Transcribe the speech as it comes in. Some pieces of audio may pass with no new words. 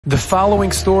The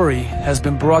following story has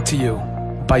been brought to you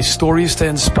by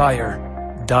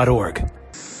StoriesToInspire.org. I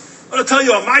want to tell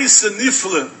you a ma'ase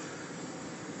nifle.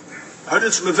 I heard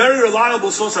it from a very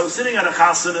reliable source. I was sitting at a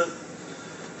chasana,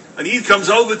 and he comes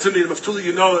over to me, and Maftuli,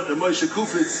 you know it, and Moshe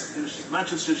Kufitz, in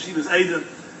Manchester Yeshiva's Aiden,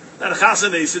 at a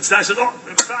chasana, he sits down, I said, I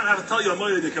have to tell you a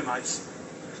moedik ma'ase.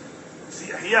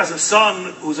 He has a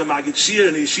son who's a Magid Shir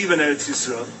in the Yeshiva in Eretz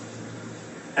Yisrael,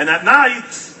 and at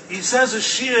night, he says a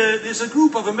shir, there's a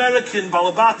group of American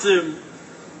balabatim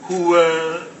who,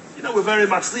 were very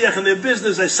matzliach in their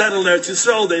business. They settled in Eretz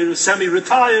Yisrael, they were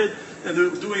semi-retired, and they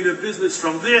were doing their business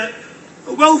from there.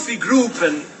 A wealthy group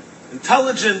and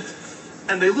intelligent,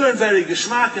 and they learn very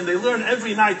geschmack, and they learn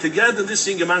every night together. This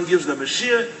singer man gives them a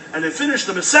shir, and they finish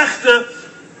the Masechta,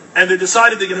 and they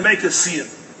decided they're going to make a siyum.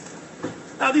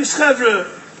 Now these chevra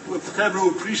who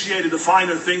appreciated the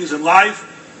finer things in life,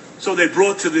 so they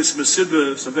brought to this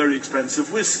Mesiba some very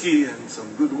expensive whiskey and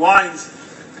some good wines.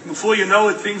 Before you know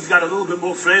it, things got a little bit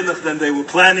more freilich than they were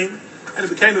planning, and it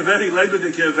became a very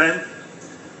Leibedik event.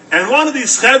 And one of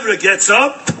these chevra gets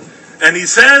up, and he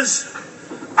says,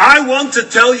 I want to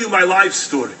tell you my life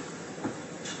story.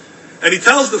 And he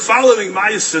tells the following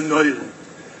ma'ase noire.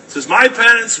 He says, my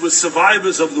parents were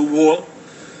survivors of the war.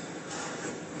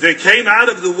 They came out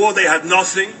of the war, they had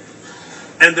nothing.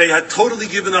 And they had totally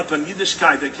given up on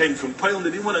Yiddishkeit. They came from Poland. They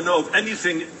didn't want to know of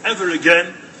anything ever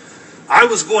again. I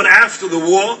was born after the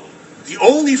war. The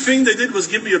only thing they did was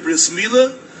give me a bris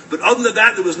milah. But other than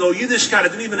that, there was no Yiddishkeit. I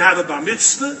didn't even have a bar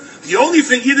mitzvah. The only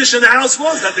thing Yiddish in the house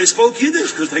was that they spoke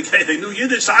Yiddish, because they knew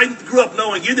Yiddish. So I grew up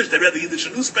knowing Yiddish. They read the Yiddish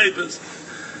newspapers.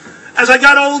 As I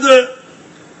got older,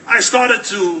 I started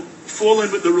to fall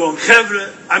in with the wrong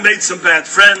chevra. I made some bad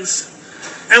friends.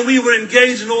 And we were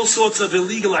engaged in all sorts of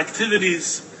illegal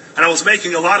activities. And I was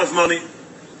making a lot of money.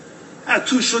 I had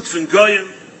 2 shutfin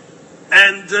goyim.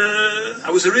 And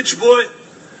I was a rich boy.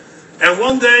 And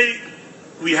one day,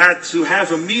 we had to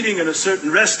have a meeting in a certain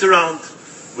restaurant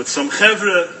with some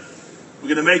chevra. We're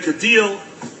going to make a deal.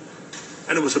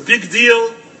 And it was a big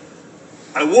deal.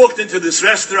 I walked into this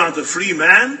restaurant a free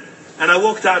man. And I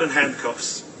walked out in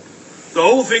handcuffs. The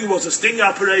whole thing was a sting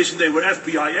operation. They were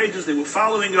FBI agents. They were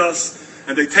following us.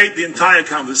 And they taped the entire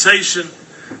conversation.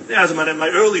 As I'm in my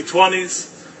early 20s,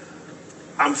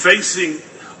 I'm facing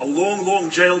a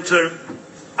long jail term.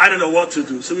 I don't know what to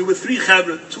do. So we were 3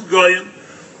 chevra, 2 goyim.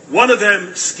 One of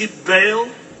them skipped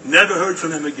bail, never heard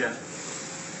from him again.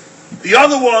 The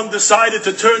other one decided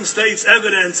to turn state's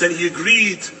evidence, and he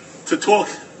agreed to talk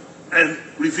and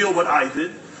reveal what I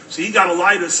did. So he got a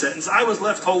lighter sentence. I was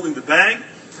left holding the bag,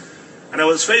 and I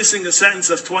was facing a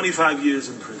sentence of 25 years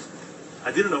in prison.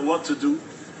 I didn't know what to do.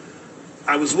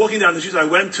 I was walking down the street. I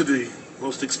went to the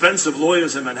most expensive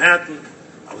lawyers in Manhattan.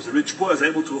 I was a rich boy. I was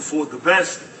able to afford the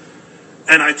best.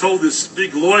 And I told this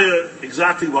big lawyer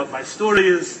exactly what my story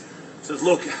is. He says,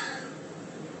 look,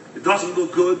 it doesn't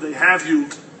look good. They have you.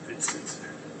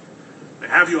 They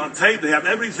have you on tape. They have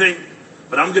everything.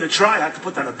 But I'm going to try. I had to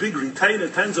put down a big retainer,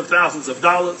 tens of thousands of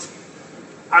dollars.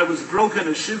 I was broken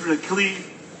a shivra kli.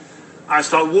 I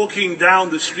start walking down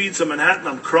the streets of Manhattan.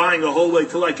 I'm crying the whole way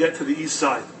till I get to the east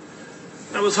side.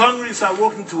 And I was hungry, so I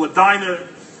walked into a diner,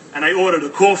 and I ordered a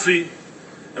coffee.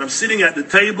 And I'm sitting at the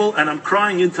table, and I'm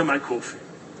crying into my coffee.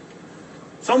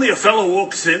 Suddenly a fellow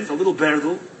walks in, a little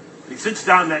berdel. He sits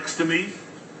down next to me,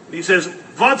 and he says,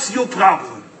 what's your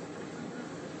problem?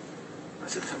 I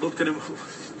looked at him,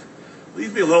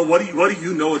 leave me alone. What do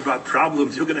you know about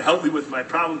problems? You're going to help me with my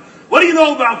problem. What do you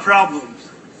know about problems?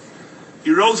 He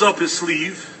rolls up his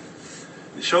sleeve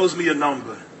and shows me a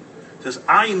number. He says,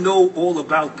 I know all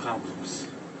about problems.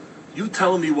 You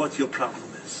tell me what your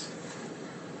problem is.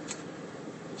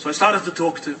 So I started to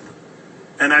talk to him.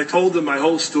 And I told him my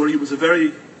whole story. He was a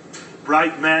very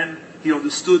bright man. He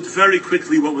understood very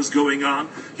quickly what was going on.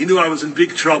 He knew I was in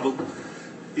big trouble.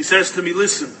 He says to me,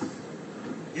 listen,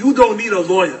 you don't need a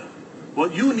lawyer.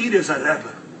 What you need is a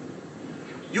Rebbe.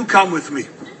 You come with me.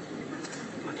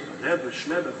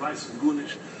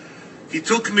 He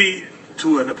took me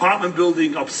to an apartment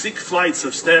building up 6 flights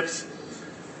of steps,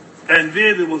 and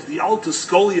there was the Alte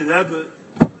Skolia Rebbe.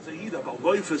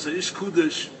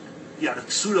 He had a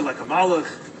tzura like a malach,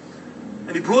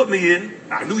 and he brought me in.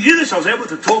 I knew Yiddish. I was able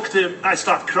to talk to him. I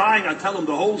start crying. I tell him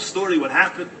the whole story, what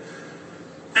happened.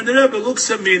 And the Rebbe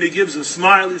looks at me and he gives a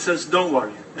smile. He says, don't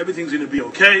worry, everything's going to be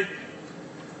okay.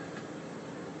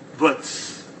 But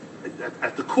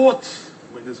at the court,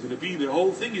 when there's going to be the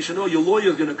whole thing, you should know your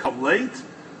lawyer's going to come late,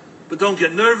 but don't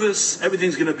get nervous,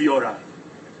 everything's going to be all right.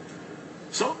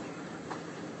 So,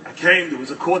 I came, there was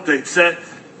a court date set,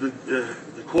 the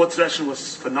court session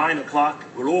was for 9 o'clock,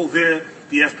 we're all there,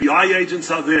 the FBI agents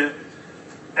are there,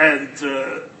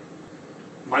 And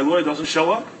my lawyer doesn't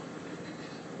show up.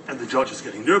 And the judge is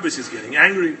getting nervous, he's getting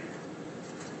angry.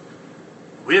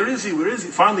 Where is he? Where is he?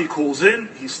 Finally he calls in,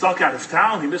 he's stuck out of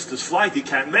town, he missed his flight, he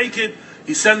can't make it.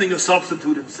 He's sending a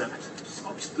substitute instead.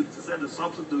 Send a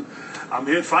substitute. I'm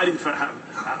here fighting for him.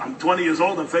 I'm 20 years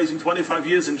old, I'm facing 25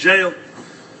 years in jail.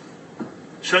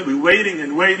 We're waiting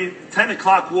and waiting. 10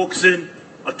 o'clock walks in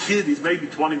a kid, he's maybe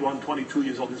 21, 22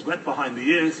 years old, he's wet behind the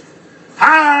ears.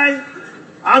 Hi,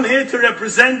 I'm here to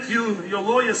represent you. Your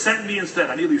lawyer sent me instead.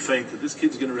 I nearly fainted. This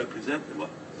kid's going to represent me. What?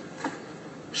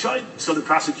 So the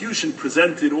prosecution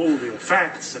presented all their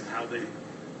facts and how they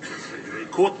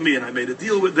caught me and I made a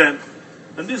deal with them.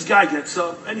 And this guy gets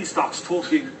up and he starts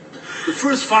talking. The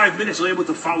first 5 minutes are able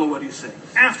to follow what he's saying.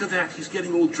 After that, he's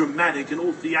getting all dramatic and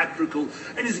all theatrical,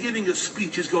 and he's giving a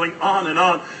speech, he's going on,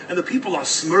 and the people are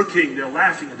smirking, they're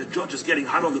laughing, and the judge is getting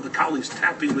hot under the collar, he's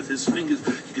tapping with his fingers.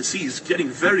 You can see he's getting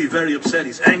very, very upset,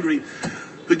 he's angry.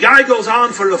 The guy goes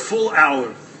on for a full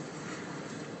hour.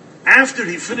 After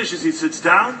he finishes, he sits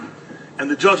down, and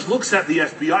the judge looks at the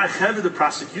FBI, head of the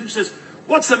prosecution, says,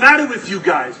 "What's the matter with you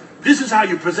guys? This is how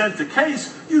you present the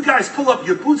case. You guys pull up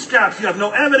your bootstraps. You have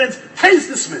no evidence. Case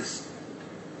dismissed."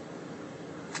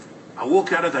 I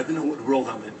walk out of that. I didn't know what world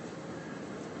I'm in.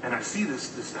 And I see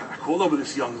this. I call over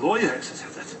this young lawyer. I says,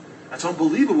 that's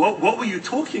unbelievable. What were you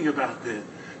talking about there?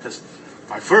 He says,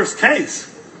 "My first case."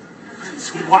 I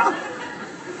said, "What?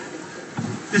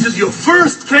 This is your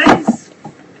first case?" I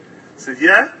said,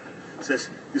 "Yeah." He says,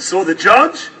 "You saw the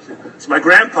judge?" I said, "It's my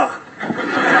grandpa."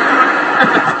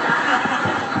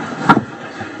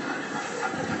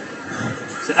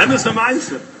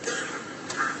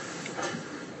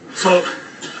 So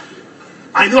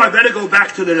I knew I better go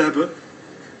back to the Rebbe.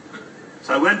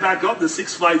 So I went back up the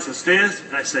 6 flights of stairs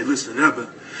and I said, "Listen, Rebbe,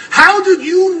 how did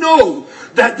you know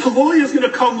that the lawyer is going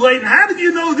to come late? And how did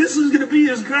you know this is going to be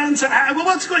his grandson? Well,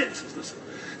 what's going on?" He says,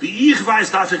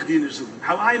 "Listen,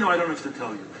 how I know I don't have to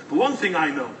tell you. But one thing I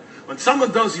know, when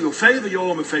someone does you a favor, you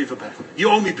owe him a favor back. You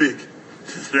owe me big."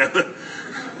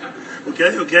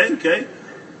 Okay.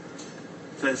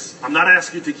 Says, "I'm not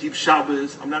asking you to keep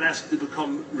Shabbos. I'm not asking you to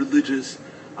become religious.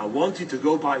 I want you to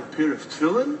go buy a pair of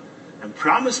tefillin and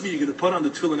promise me you're going to put on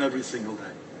the tefillin every single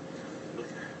day.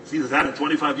 It's either that or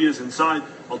 25 years inside,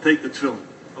 I'll take the tefillin."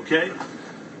 Okay?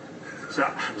 So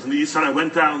I was in the east side. I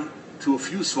went down to a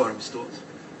few Svarim stores.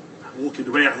 I walked in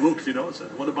the way I looked, said, "I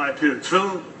want to buy a pair of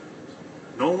tefillin."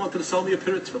 No one wanted to sell me a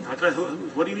pair of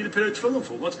tefillin. What do you need a pair of tefillin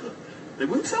for? What's good? They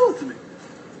wouldn't sell it to me.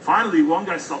 Finally, one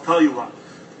guy says, "I'll tell you what."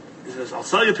 He says, "I'll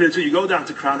sell you a pair of tefillin. You go down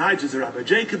to Crown Heights, there's a Rabbi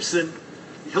Jacobson.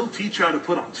 He'll teach you how to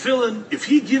put on tefillin. If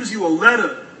he gives you a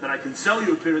letter that I can sell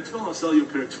you a pair of tefillin, I'll sell you a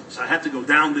pair of tefillin." So I had to go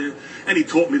down there, and he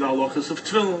taught me the halachas of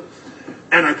tefillin.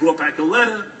 And I brought back a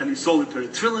letter, and he sold me a pair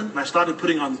of tefillin. And I started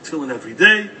putting on the tefillin every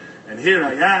day. And here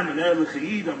I am, an Erlich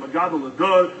Chayid, I'm a Gadol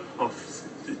Ador, of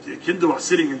Kinder are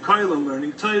sitting in Koil and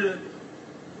learning Torah.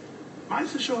 I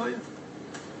said,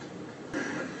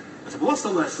 "But what's the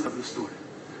lesson of the story?"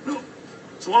 No.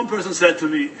 So one person said to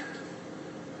me,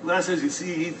 "The lesson is, you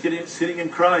see he's sitting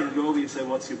and crying. You go over and say,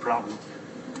 'What's your problem?'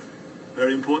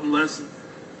 Very important lesson."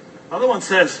 Another one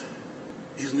says,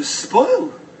 "He's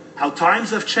spoiled. How times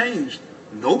have changed.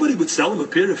 Nobody would sell him a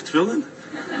pair of tefillin."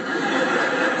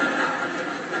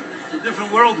 It's a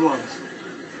different world once.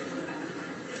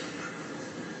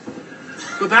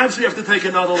 But perhaps we have to take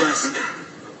another lesson.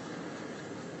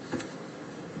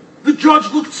 The judge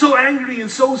looked so angry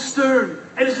and so stern,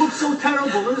 and it looked so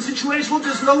terrible, and the situation looked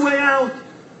there's no way out.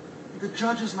 The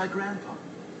judge is my grandpa.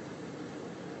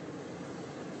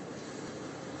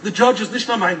 The judge is nicht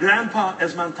nur my grandpa,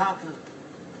 as my tata.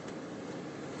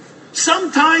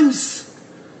 Sometimes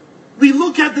we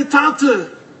look at the tata,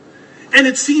 and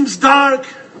it seems dark.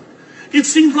 It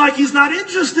seems like he's not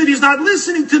interested, he's not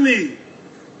listening to me.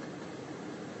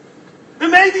 And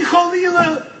maybe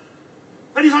Cholila,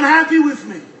 that he's unhappy with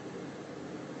me.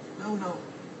 No.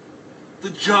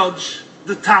 The judge,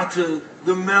 the Tata,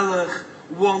 the Melech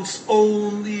wants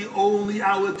only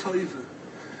our Tova.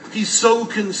 He's so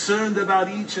concerned about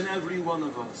each and every one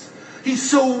of us. He's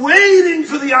so waiting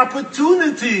for the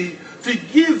opportunity to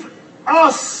give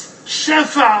us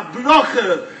Shefa,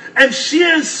 Bracha, and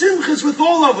share Simchas with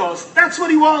all of us. That's what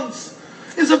he wants.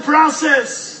 It's a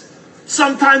process.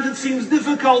 Sometimes it seems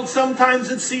difficult, sometimes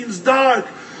it seems dark.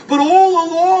 But all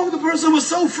along, the person was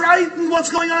so frightened what's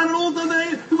going on, and all the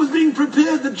day he was being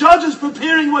prepared. The judge is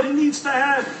preparing what he needs to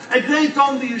have. A great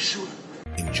on the Yeshua.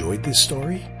 Enjoyed this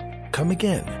story? Come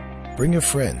again. Bring a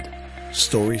friend.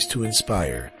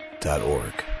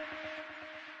 StoriesToInspire.org